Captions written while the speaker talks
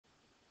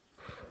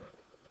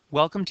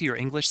Welcome to your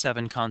English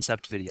 7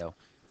 concept video.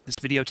 This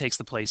video takes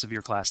the place of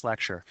your class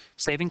lecture,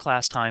 saving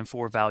class time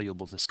for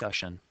valuable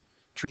discussion.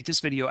 Treat this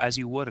video as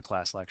you would a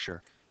class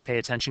lecture. Pay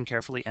attention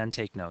carefully and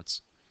take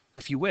notes.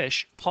 If you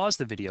wish, pause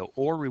the video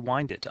or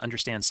rewind it to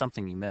understand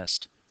something you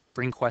missed.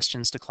 Bring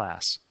questions to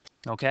class.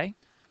 Okay?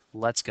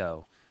 Let's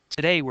go.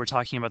 Today we're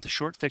talking about the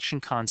short fiction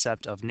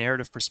concept of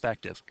narrative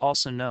perspective,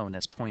 also known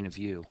as point of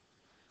view.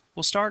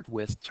 We'll start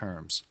with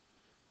terms.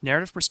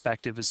 Narrative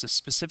perspective is a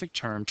specific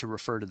term to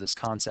refer to this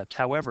concept.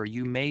 However,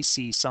 you may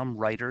see some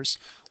writers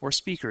or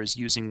speakers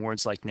using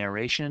words like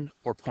narration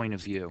or point of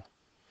view.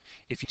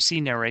 If you see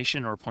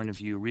narration or point of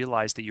view,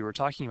 realize that you are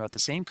talking about the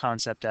same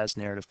concept as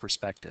narrative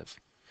perspective.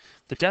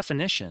 The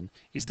definition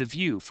is the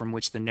view from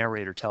which the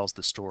narrator tells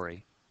the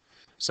story.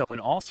 So in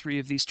all three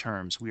of these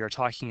terms, we are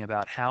talking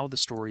about how the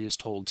story is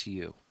told to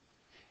you.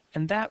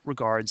 And that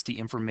regards the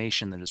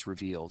information that is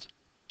revealed.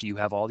 Do you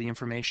have all the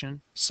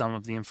information, some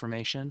of the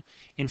information,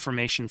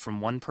 information from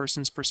one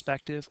person's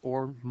perspective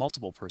or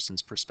multiple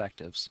persons'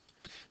 perspectives?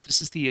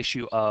 This is the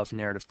issue of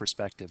narrative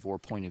perspective or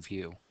point of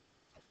view.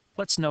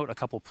 Let's note a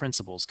couple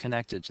principles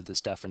connected to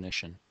this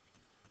definition.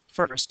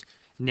 First,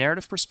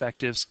 narrative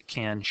perspectives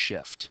can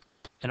shift.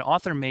 An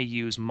author may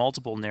use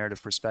multiple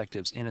narrative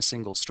perspectives in a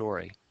single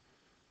story.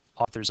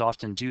 Authors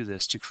often do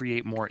this to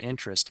create more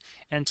interest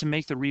and to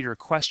make the reader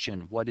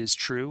question what is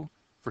true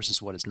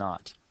versus what is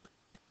not.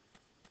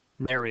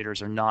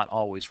 Narrators are not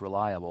always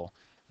reliable.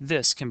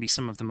 This can be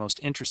some of the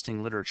most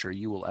interesting literature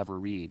you will ever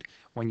read,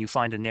 when you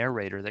find a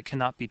narrator that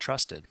cannot be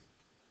trusted.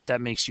 That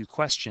makes you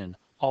question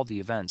all the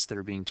events that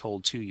are being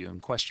told to you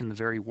and question the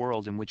very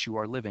world in which you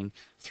are living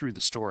through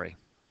the story.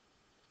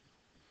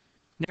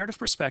 Narrative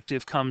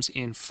perspective comes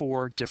in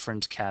 4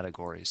 different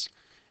categories,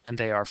 and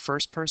they are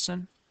first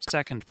person,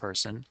 second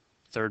person,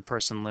 third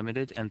person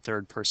limited, and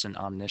third person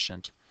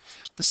omniscient.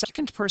 The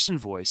second person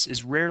voice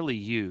is rarely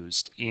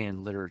used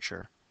in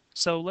literature.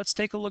 So let's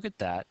take a look at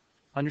that,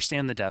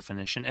 understand the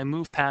definition, and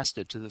move past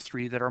it to the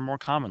 3 that are more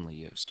commonly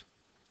used.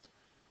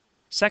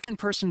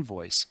 Second-person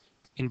voice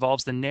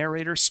involves the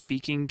narrator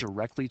speaking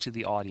directly to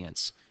the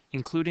audience,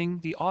 including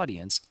the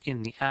audience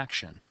in the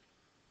action.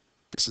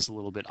 This is a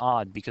little bit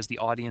odd because the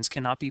audience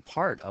cannot be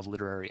part of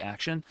literary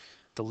action.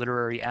 The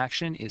literary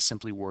action is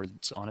simply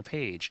words on a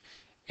page,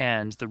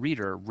 and the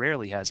reader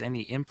rarely has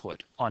any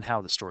input on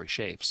how the story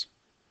shapes.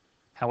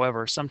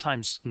 However,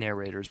 sometimes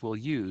narrators will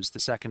use the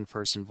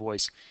second-person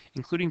voice,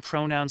 including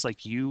pronouns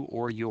like you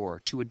or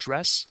your, to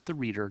address the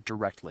reader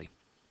directly.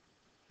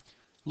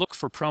 Look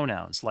for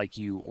pronouns like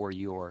you or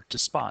your to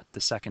spot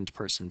the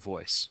second-person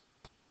voice.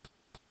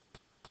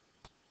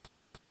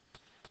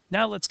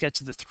 Now let's get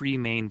to the 3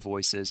 main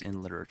voices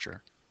in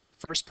literature: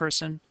 first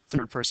person,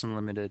 third person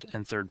limited,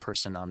 and third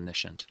person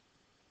omniscient.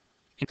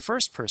 In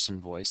first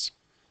person voice,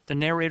 the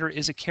narrator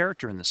is a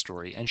character in the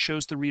story and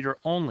shows the reader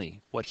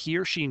only what he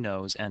or she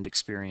knows and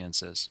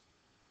experiences.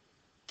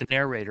 The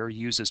narrator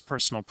uses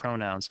personal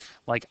pronouns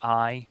like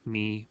I,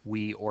 me,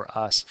 we, or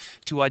us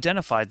to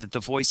identify that the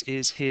voice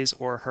is his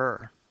or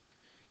her.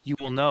 You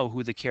will know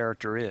who the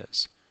character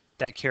is.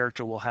 That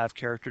character will have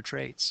character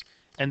traits,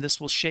 and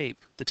this will shape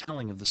the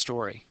telling of the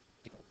story.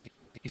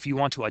 If you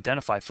want to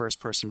identify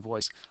first-person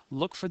voice,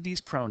 look for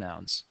these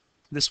pronouns.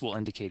 This will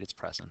indicate its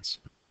presence.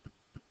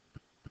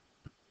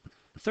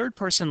 Third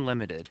person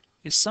limited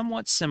is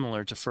somewhat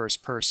similar to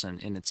first person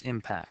in its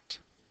impact.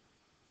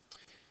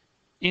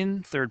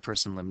 In third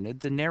person limited,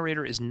 the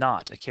narrator is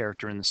not a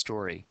character in the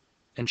story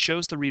and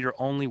shows the reader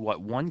only what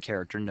one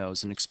character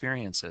knows and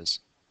experiences.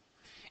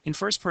 In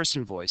first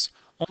person voice,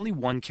 only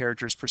one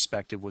character's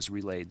perspective was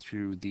relayed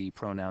through the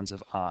pronouns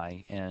of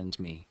I and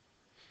me.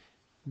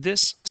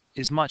 This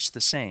is much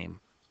the same.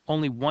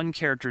 Only one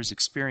character's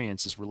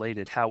experience is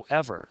related,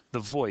 however, the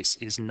voice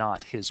is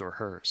not his or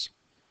hers.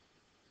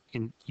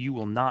 You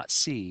will not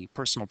see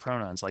personal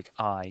pronouns like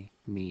I,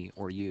 me,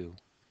 or you.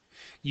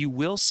 You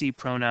will see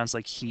pronouns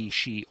like he,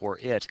 she, or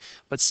it,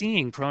 but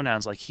seeing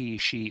pronouns like he,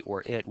 she,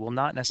 or it will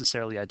not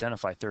necessarily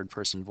identify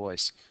third-person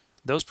voice.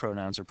 Those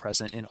pronouns are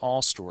present in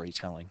all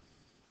storytelling.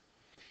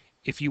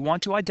 If you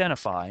want to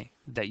identify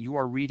that you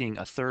are reading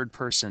a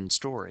third-person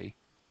story,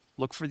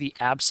 look for the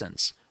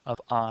absence of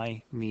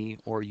I, me,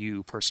 or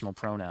you personal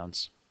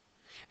pronouns.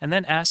 And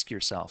then ask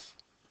yourself,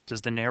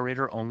 does the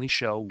narrator only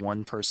show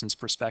one person's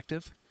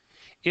perspective?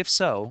 If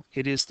so,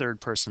 it is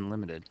third-person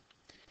limited.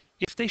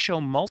 If they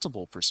show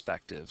multiple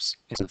perspectives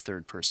in the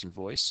third-person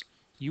voice,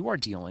 you are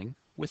dealing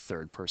with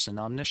third-person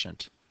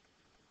omniscient.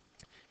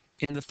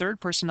 In the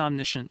third-person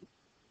omniscient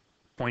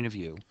point of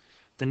view,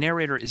 the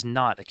narrator is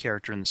not a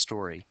character in the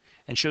story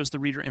and shows the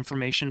reader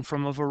information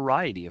from a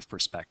variety of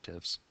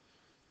perspectives.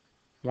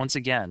 Once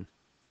again,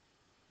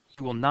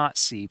 you will not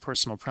see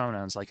personal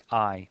pronouns like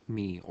I,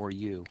 me, or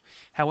you.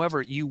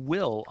 However, you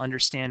will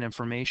understand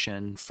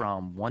information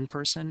from one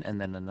person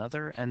and then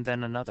another and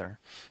then another.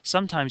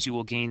 Sometimes you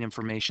will gain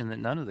information that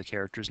none of the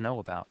characters know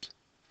about.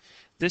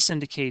 This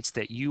indicates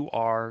that you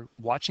are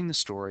watching the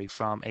story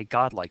from a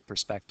godlike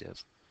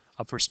perspective,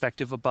 a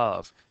perspective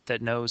above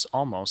that knows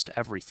almost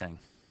everything.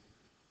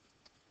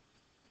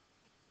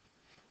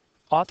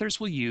 Authors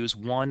will use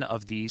one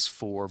of these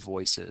four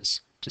voices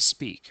to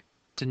speak,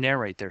 to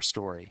narrate their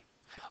story.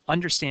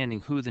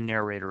 Understanding who the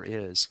narrator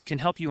is can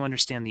help you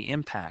understand the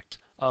impact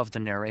of the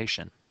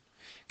narration,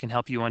 can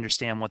help you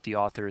understand what the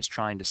author is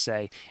trying to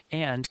say,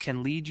 and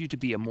can lead you to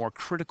be a more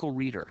critical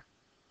reader,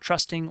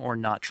 trusting or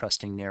not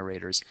trusting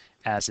narrators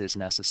as is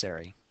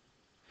necessary.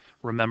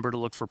 Remember to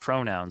look for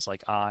pronouns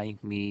like I,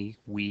 me,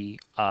 we,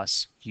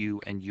 us, you,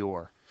 and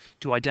your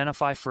to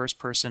identify first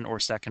person or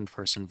second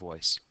person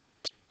voice.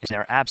 In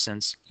their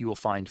absence, you will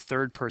find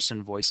third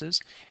person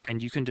voices,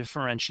 and you can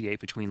differentiate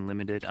between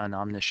limited and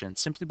omniscient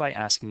simply by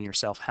asking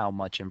yourself how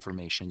much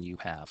information you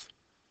have.